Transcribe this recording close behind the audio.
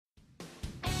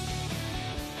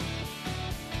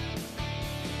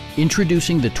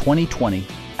Introducing the 2020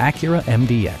 Acura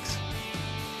MDX.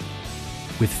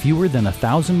 With fewer than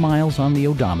 1,000 miles on the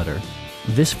odometer,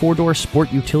 this four-door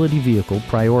sport utility vehicle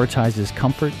prioritizes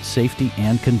comfort, safety,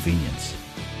 and convenience.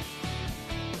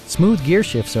 Smooth gear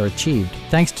shifts are achieved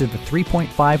thanks to the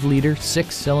 3.5-liter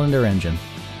six-cylinder engine.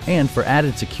 And for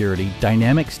added security,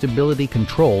 dynamic stability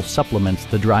control supplements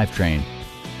the drivetrain.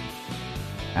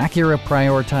 Acura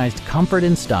prioritized comfort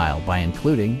and style by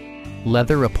including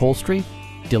leather upholstery,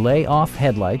 delay-off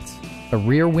headlights, a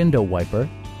rear window wiper,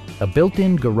 a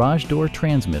built-in garage door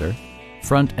transmitter,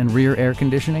 front and rear air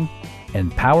conditioning,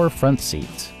 and power front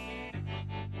seats.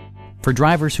 For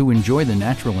drivers who enjoy the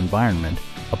natural environment,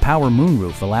 a power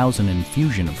moonroof allows an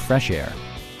infusion of fresh air.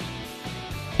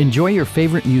 Enjoy your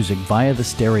favorite music via the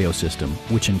stereo system,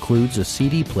 which includes a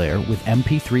CD player with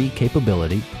MP3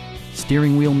 capability,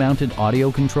 steering wheel mounted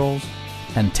audio controls,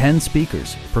 and 10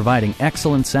 speakers, providing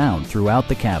excellent sound throughout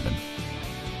the cabin.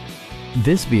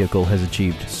 This vehicle has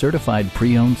achieved certified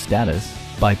pre-owned status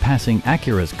by passing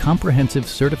Acura's comprehensive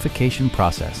certification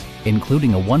process,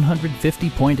 including a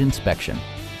 150-point inspection.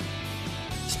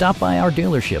 Stop by our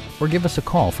dealership or give us a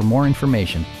call for more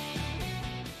information.